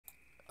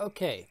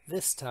Okay,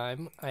 this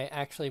time I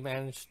actually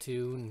managed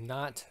to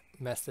not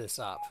mess this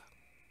up.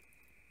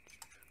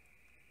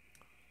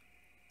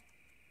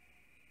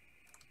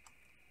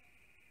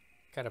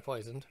 Kind of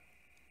poisoned.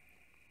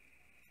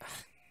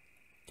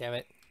 Damn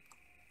it.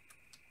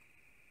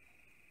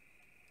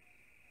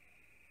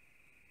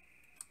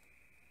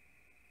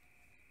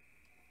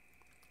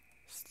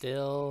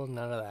 Still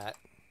none of that.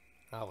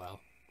 Oh well.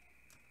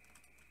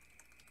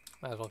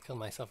 Might as well kill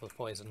myself with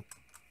poison.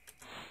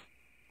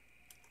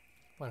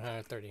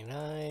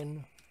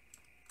 139.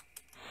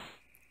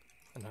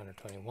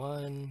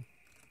 121.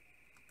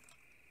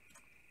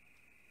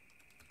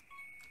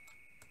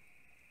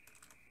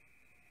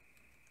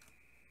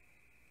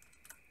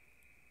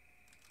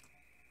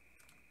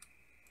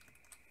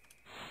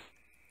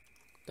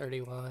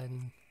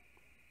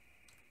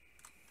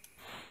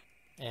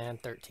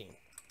 And 13.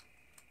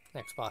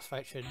 Next boss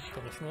fight should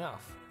finish me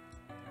off.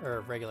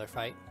 Or regular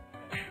fight.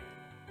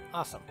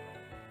 Awesome.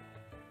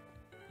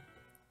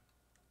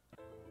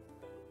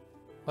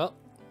 Well,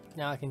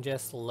 now I can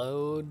just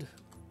load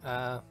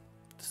the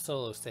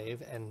solo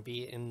save and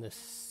be in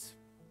this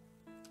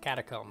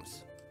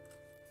catacombs.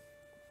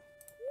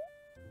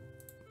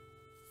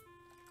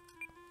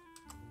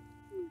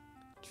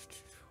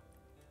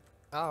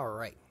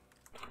 Alright.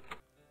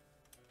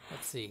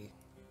 Let's see.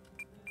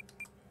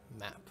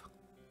 Map.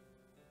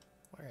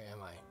 Where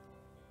am I?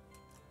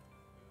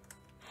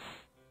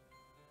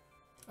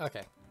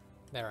 Okay,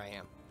 there I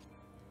am.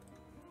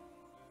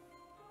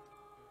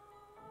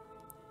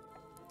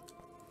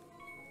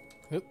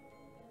 Oop.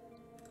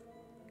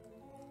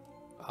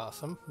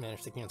 Awesome,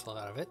 managed to cancel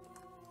out of it.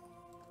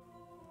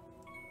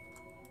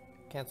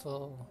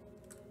 Cancel.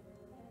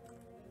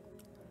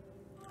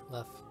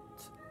 Left,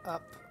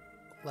 up,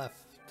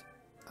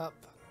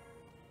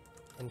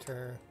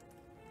 enter.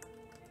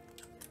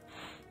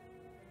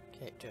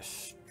 Okay,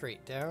 just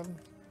straight down.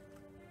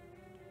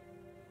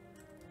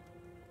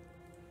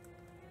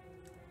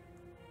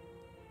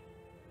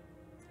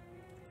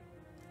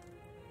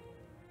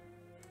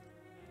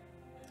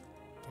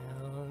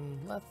 Down,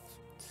 left.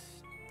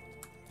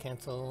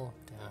 Cancel,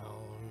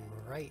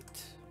 down,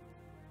 right.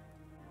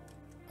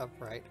 Up,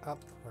 right,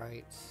 up,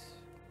 right.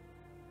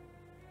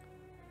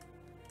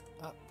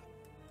 Up,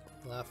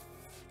 left,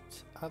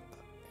 up,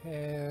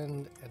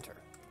 and enter.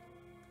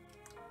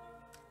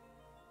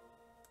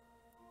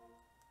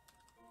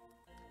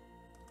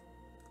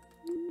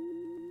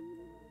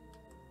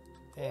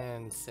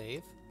 And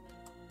save.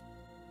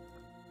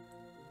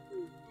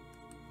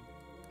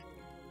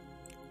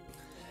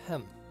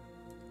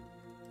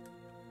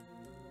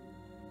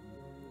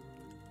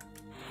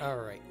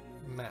 Alright,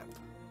 map.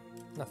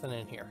 Nothing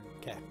in here.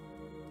 Okay.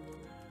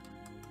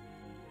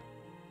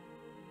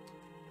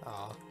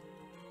 Aw.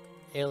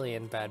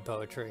 Alien bad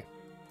poetry.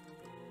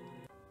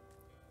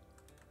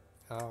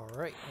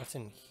 Alright, what's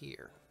in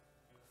here?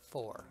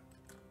 4.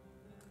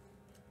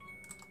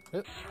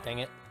 Oop, dang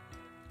it.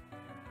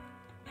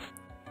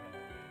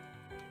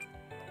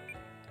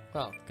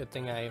 Well, good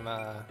thing I'm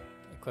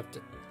equipped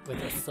with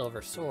a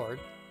silver sword.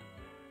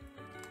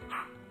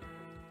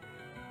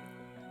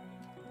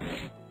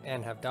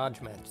 And have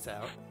dodge meds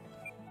out.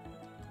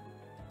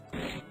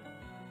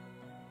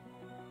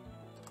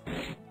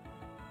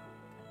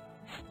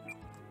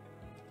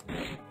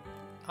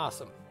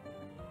 Awesome.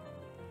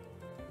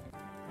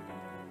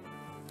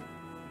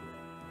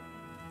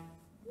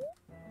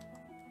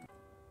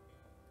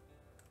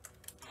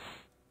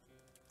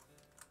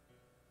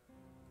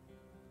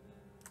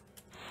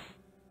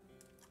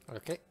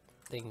 Okay,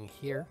 thing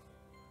here.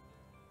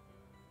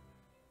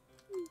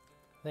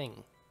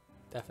 Thing.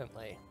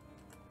 Definitely.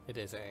 It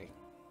is a.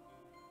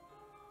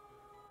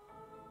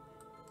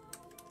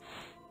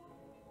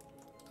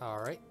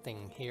 Alright,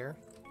 thing here.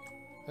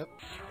 Oop.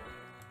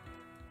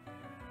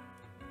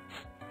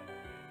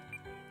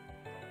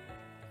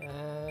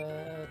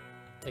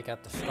 Take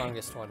out the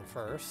strongest one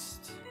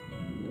first.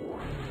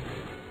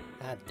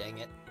 Ah, dang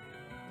it.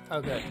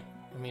 Oh good.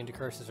 Immune to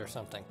curses or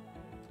something.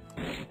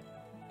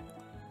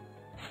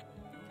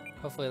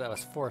 Hopefully that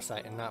was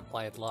foresight and not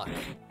blind luck.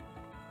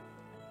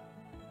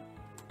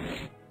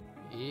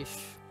 Yeesh.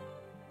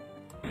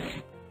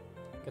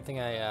 Good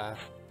thing I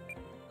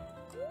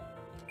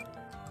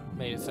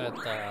made it so that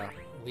the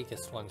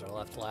weakest ones are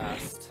left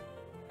last.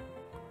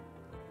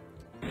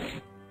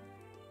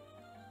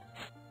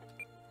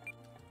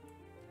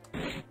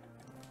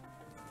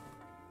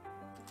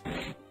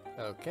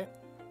 Okay,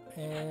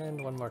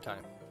 and one more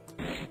time.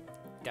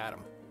 Got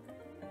him.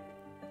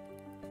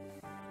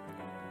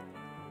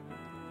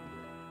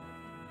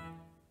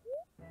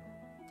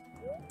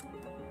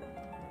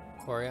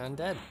 Quarry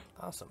undead.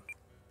 Awesome.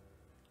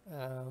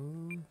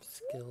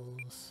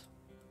 Skills.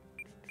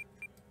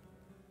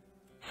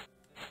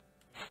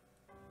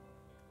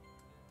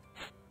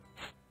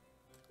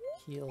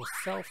 Heal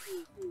self.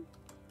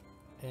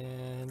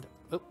 And,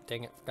 oh,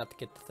 dang it, forgot to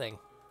get the thing.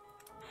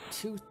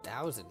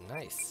 2,000,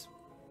 nice.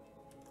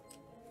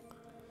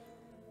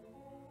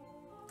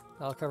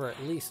 I'll cover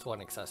at least one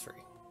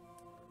accessory.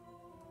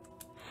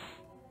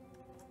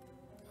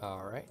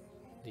 Alright,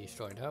 These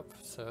joined up,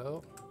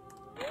 so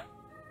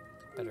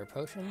better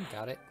potion,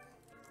 got it.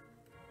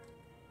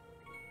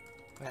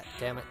 Ah,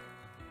 damn it.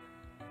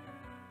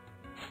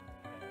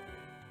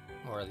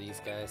 More of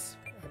these guys.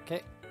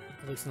 Okay,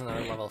 at least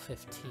another level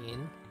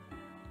 15.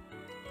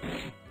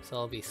 So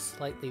I'll be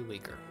slightly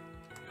weaker.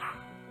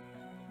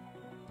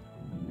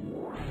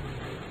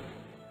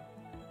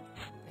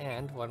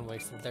 And one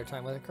wasted their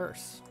time with a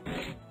curse.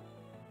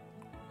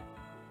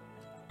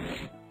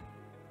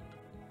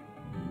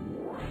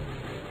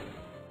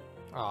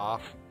 Aw.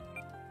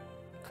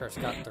 Curse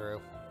got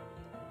through.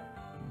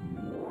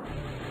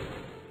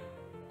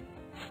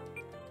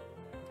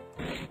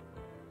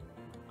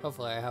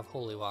 Hopefully I have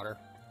holy water.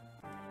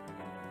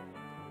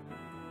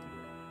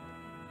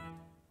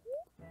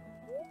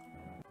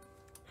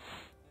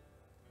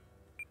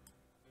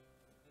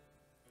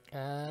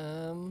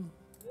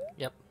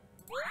 Yep.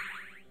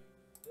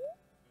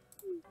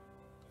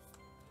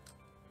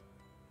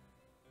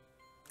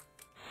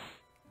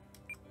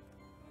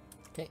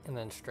 Okay, and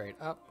then straight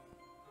up.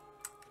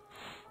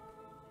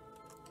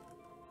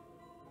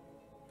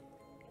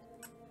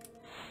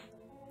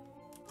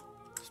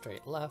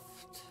 Straight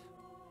left.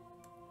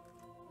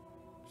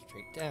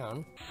 Straight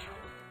down.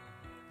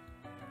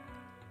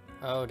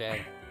 Oh,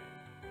 dang.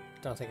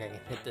 Don't think I can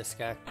hit this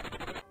guy.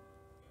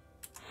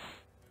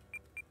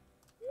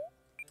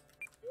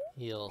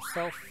 Heal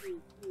self.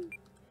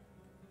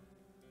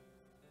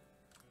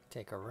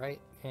 Take a right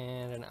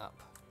and an up.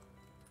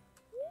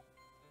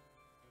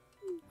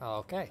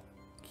 Okay.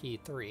 Key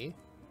 3.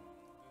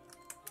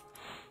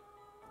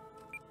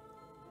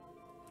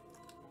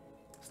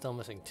 Still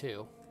missing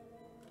 2.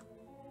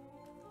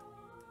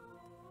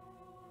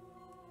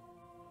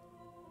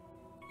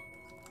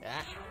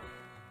 Ah.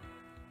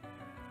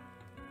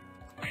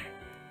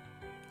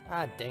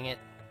 Ah, dang it.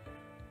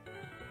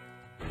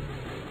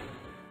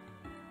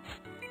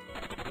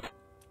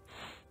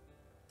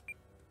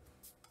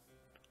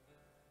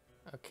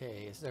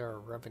 Okay, is there a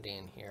remedy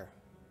in here?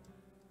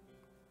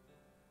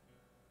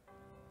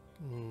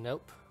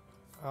 Nope.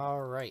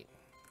 Alright.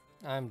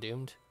 I'm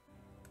doomed.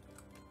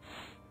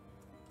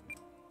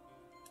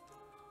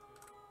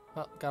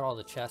 Well, got all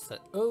the chests that...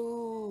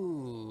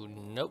 Oh,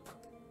 nope.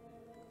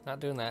 Not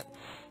doing that.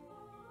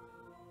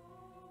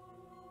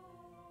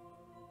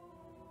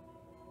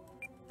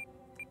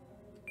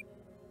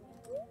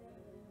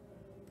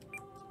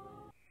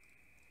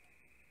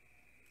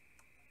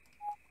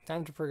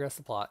 Time to progress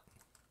the plot.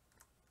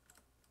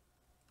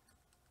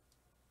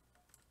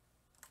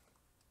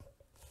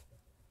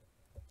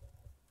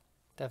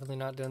 Definitely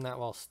not doing that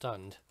while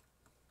stunned.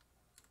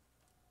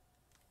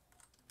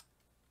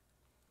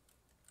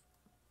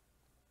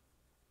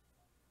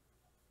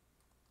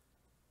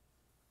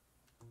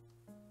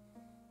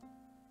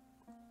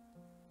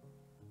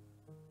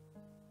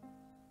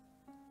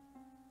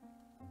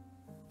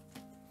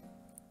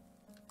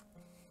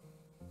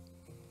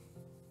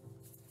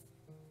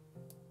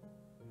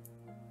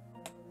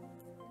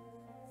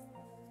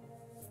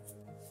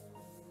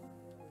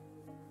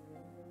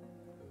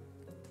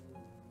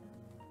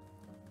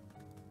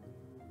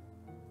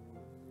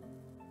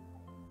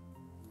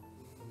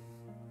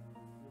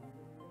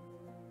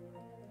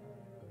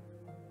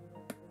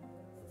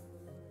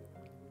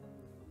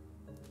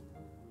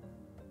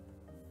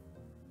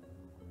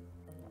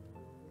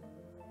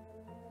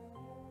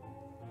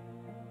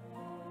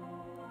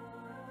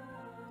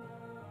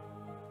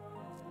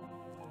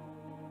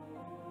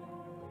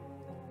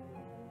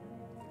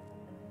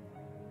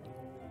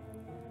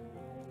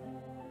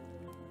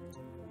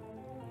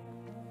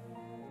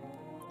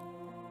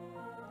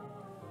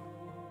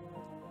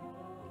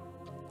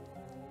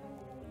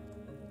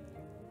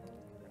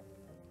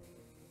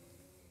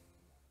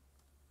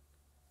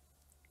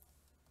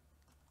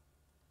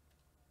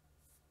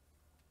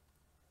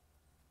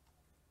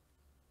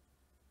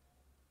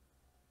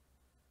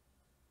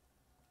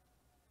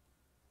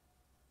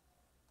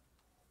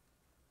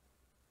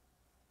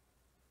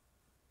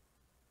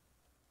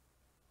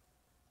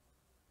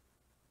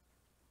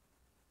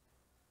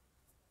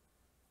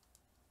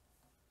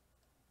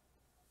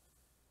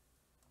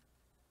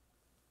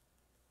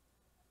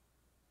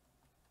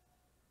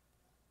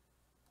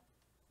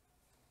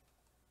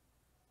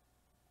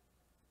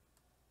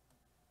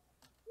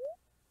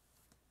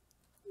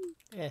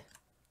 Eh.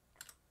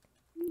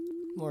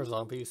 More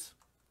zombies.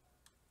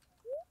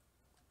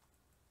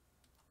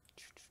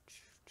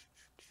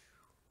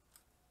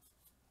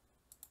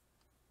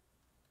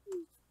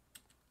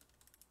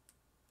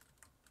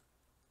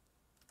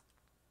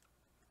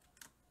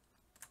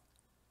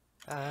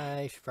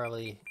 I should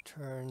probably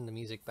turn the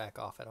music back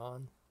off and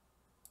on.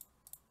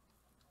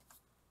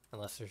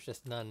 Unless there's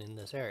just none in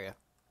this area.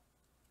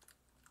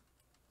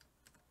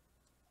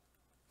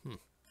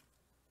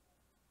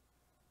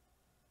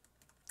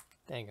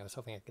 Dang, I was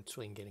hoping I could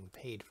swing getting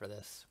paid for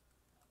this.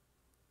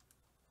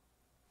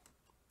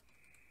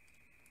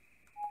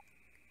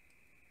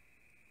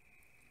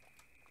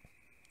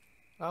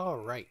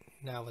 Alright,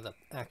 now with an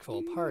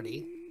actual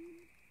party.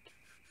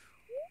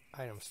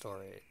 Item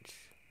storage.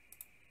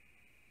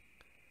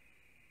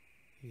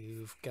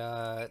 You've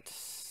got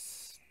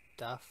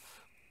stuff.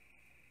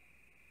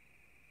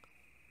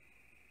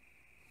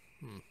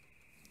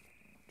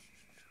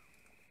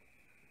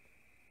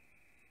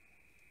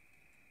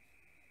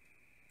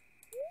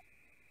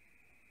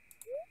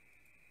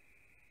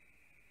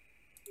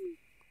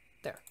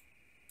 There.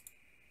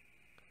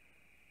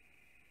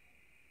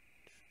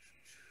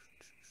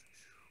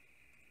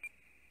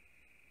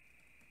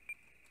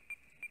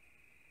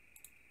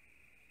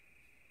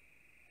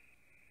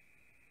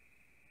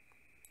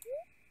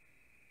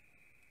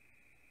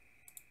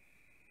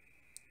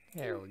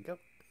 There we go.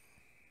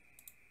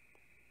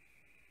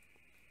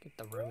 Get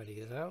the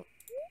remedies out.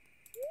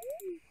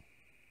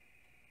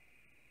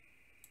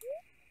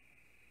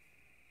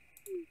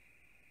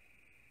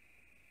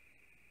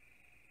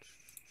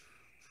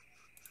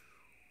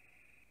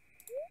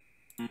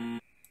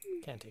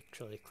 Can't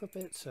actually equip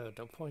it, so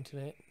don't point in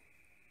it.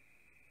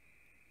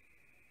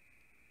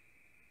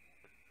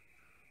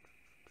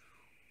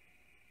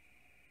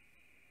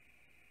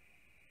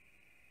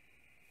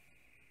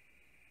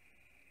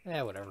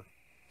 Whatever.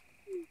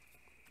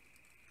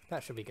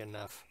 That should be good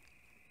enough.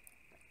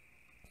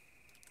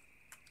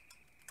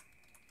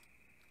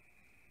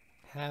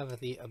 Have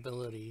the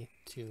ability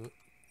to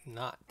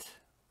not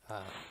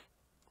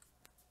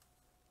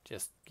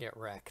just get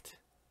wrecked.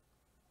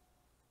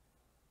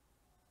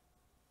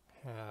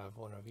 Have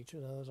one of each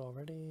of those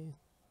already.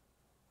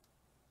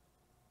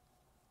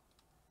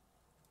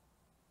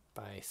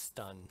 By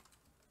stun.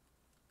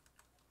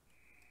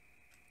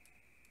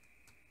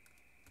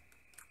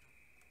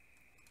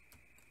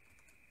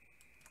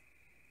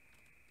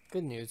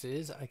 Good news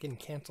is I can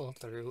cancel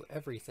through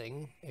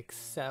everything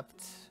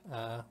except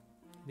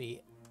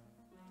the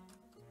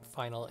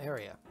final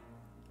area.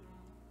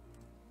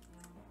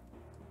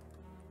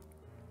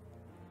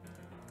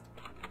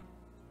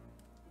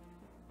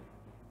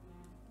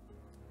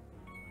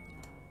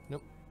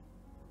 Nope.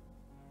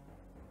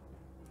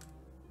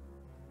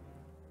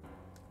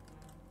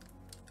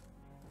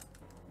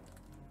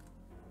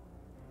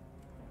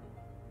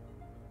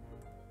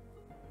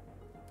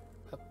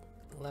 Up,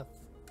 left,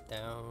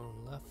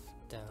 down,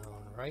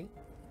 right.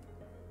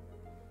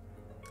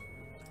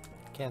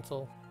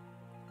 Cancel.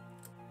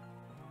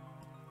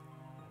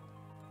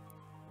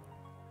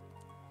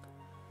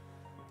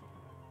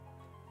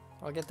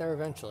 I'll get there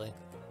eventually.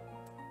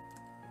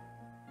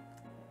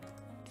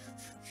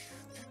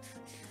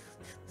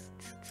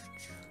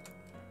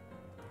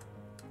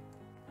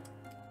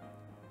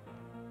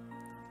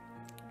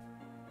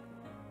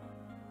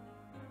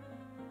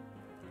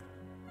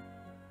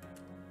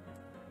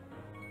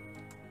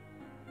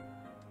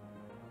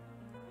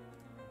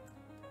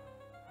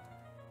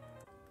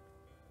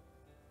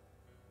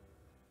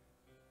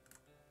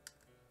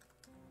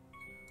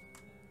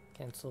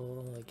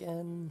 Cancel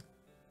again.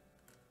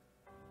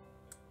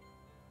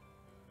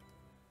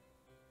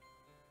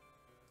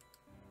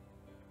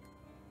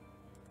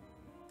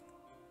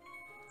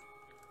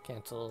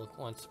 Cancel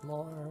once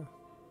more.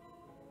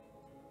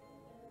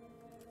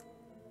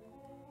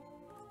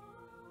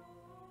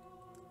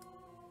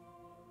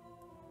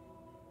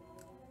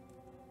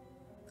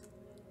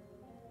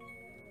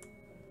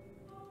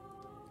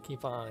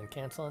 Keep on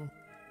canceling.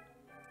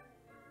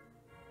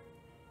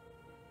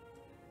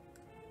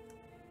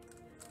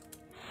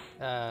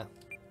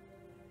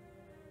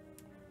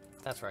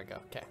 That's where I go.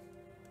 Okay.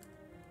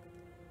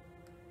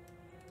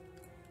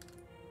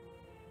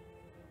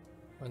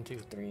 1, 2,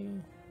 3.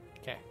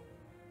 Okay.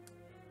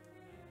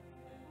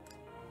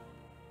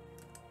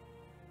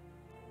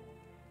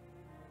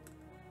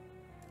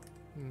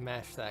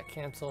 Mash that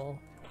cancel.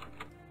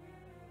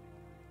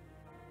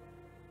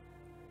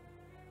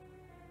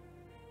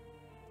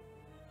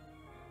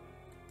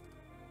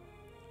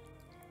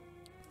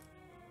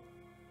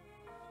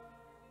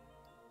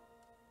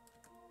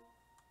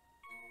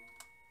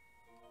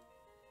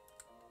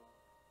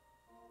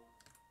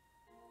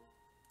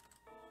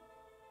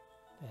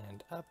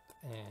 And up,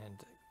 and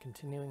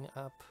continuing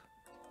up.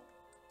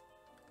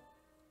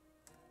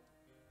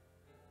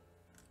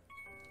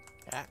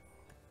 Ah.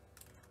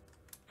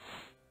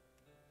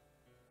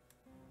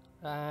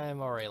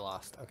 I'm already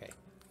lost. Okay,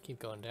 keep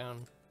going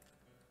down.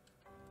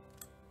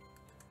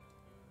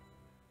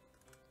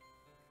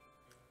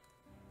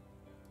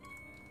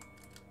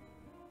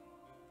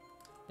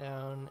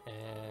 Down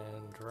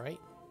and right.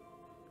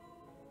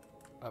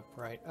 Up,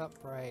 right, up,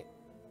 right.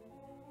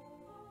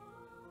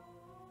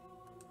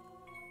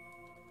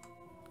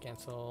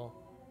 Cancel,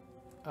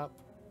 up,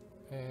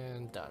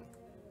 and done.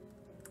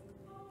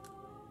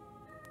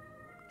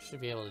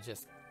 Should be able to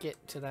just get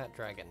to that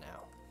dragon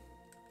now.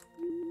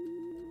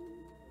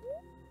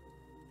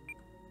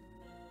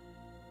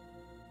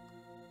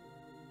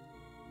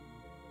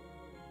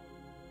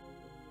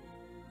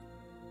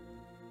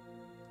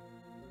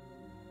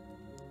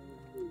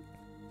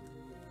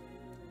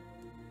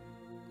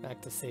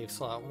 Back to save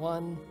slot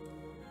 1.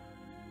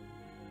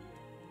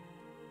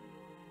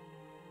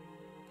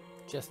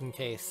 Just in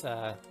case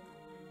I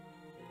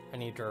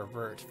need to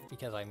revert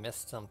because I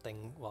missed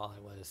something while I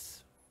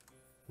was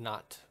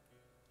not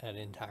an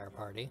entire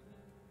party.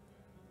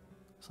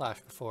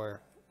 Slash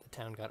before the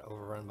town got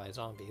overrun by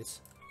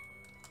zombies.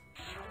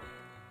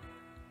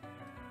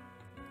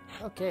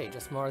 Okay,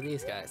 just more of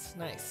these guys.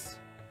 Nice.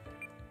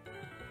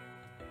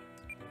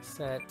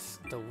 Set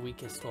the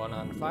weakest one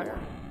on fire.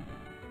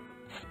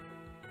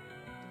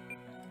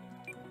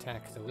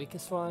 Attack the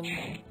weakest one.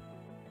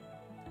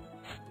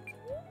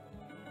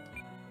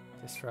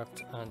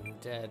 Disrupt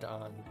undead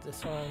on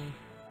this one.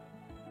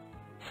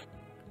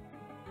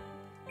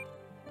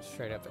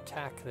 Straight up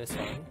attack this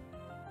one.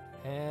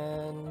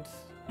 And...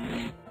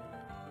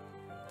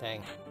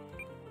 dang.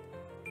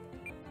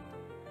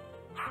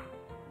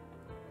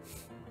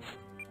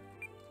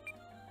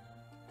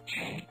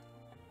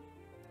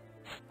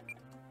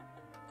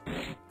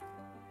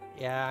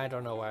 Yeah, I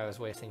don't know why I was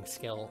wasting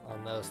skill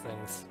on those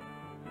things.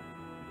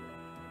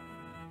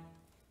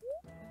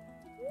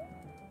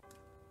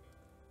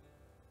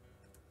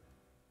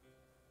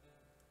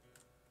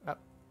 Up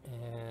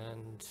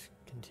and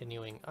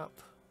continuing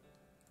up.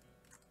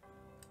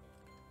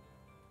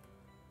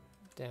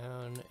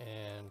 Down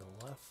and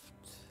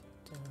left.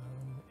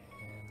 Down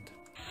and...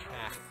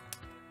 ah.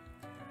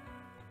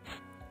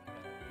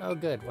 Oh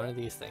good, one of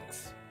these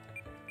things.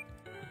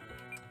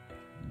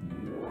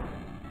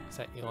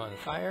 Set you on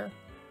fire.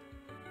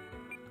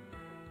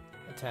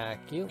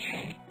 Attack you.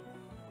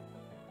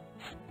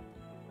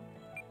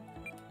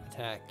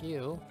 Attack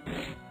you.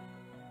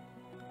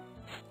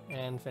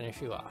 And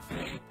finish you off.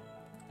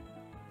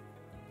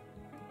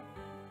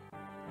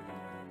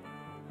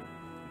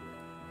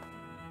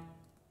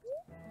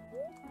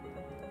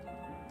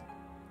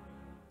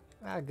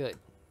 Ah, good.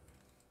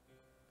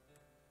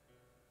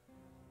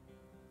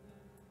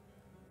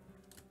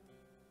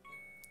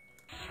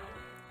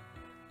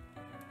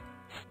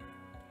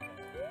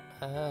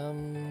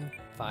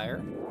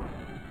 Fire.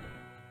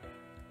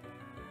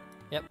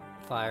 Yep,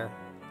 fire.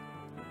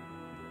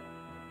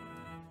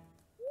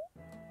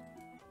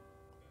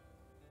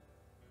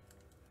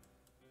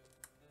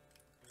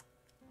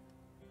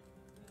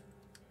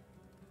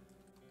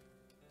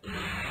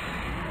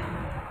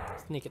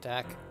 Sneak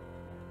attack.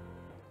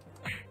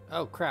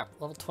 Oh crap,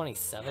 level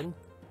 27?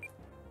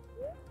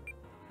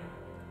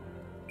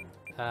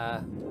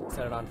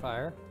 Set it on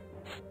fire.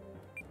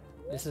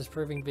 This is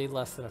proving to be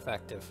less than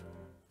effective.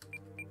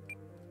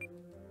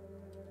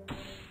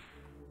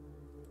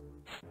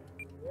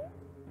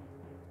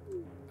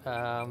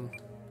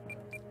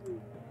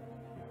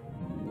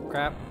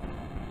 Crap.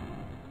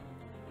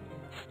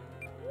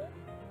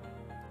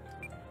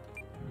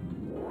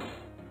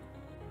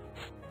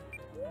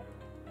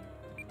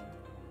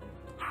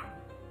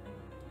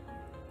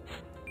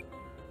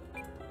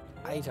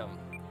 Item.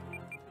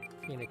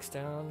 Phoenix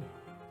down.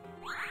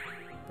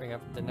 Bring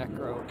up the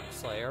Necro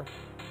Slayer.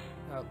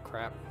 Oh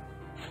crap.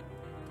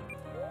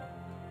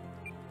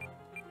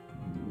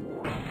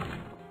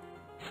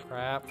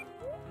 Crap.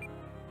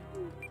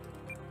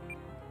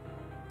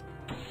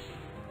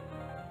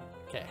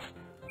 Okay.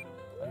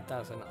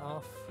 1,000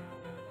 off.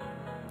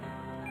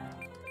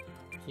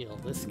 Heal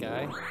this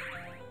guy.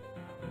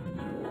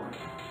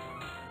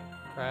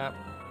 Crap.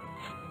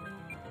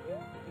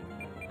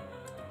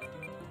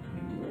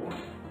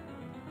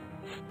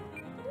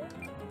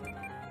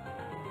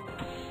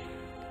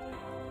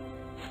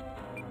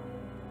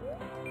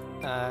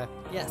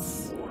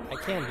 Yes, I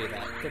can do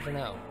that. Good to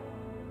know.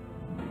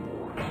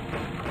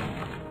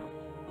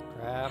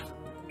 Crap.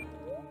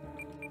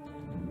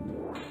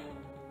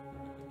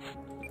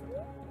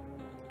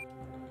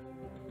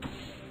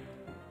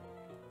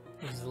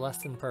 This is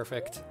less than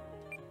perfect.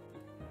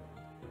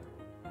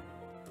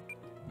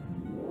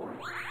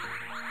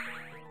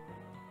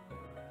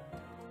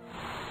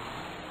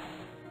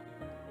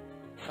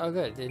 Oh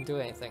good, didn't do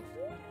anything.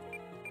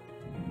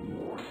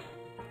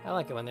 I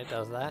like it when it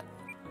does that.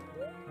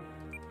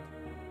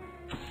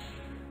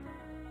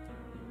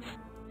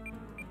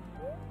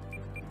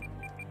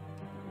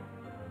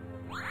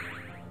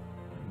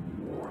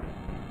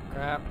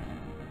 Crap.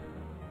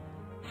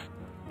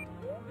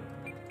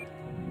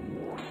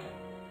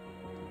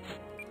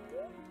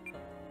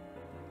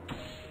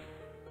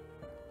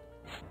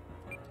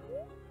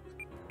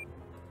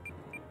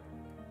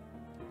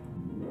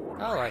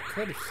 Oh, I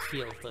could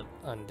heal the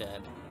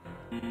undead.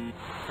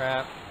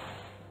 Crap.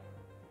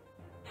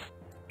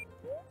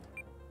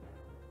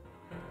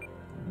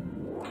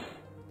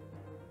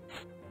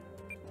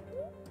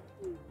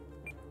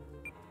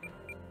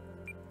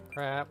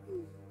 Crap.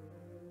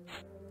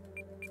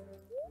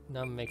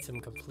 Numb makes him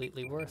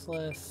completely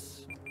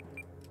worthless.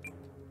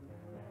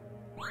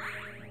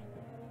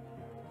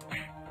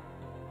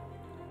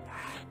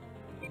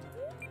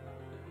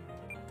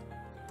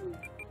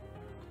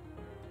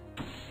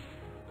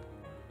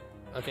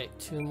 Okay,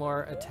 2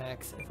 more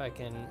attacks if I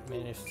can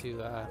manage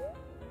to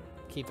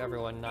keep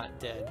everyone not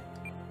dead.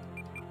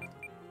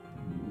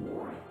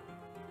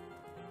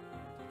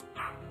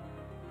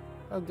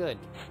 Oh good.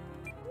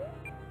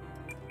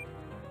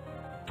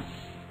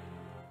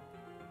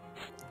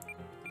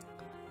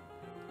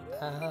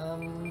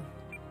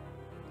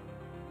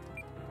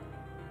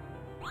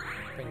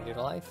 Bring you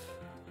to life.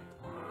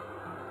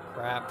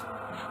 Crap.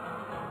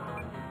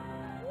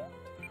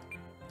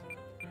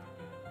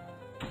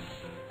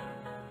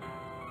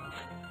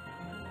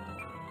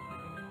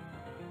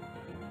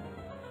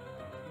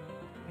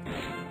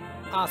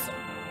 Awesome.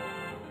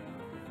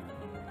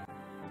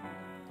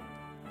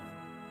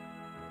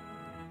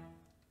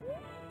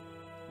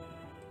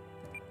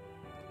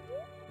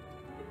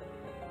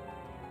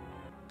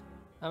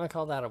 I'm gonna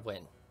call that a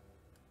win.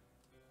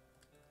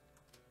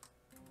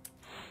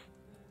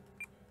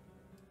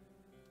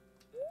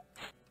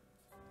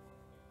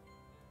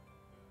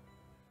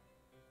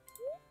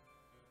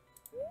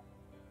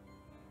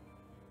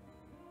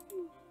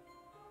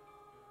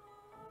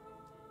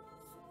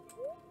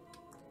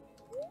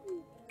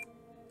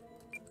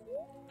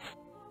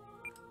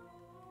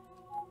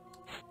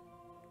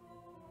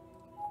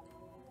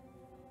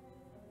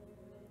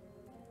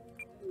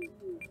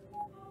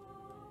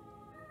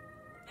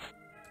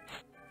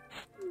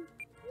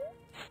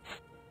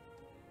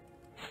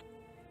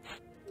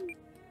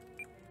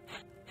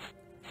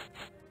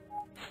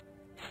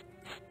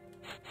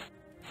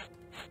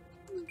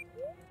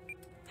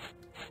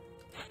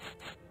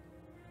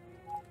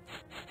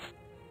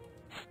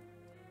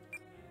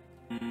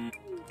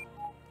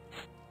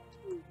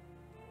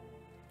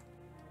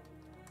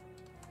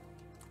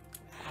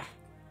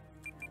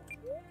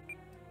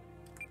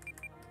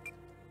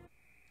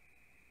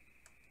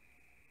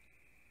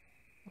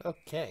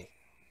 Okay.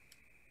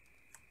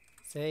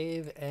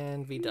 Save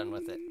and be done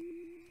with it.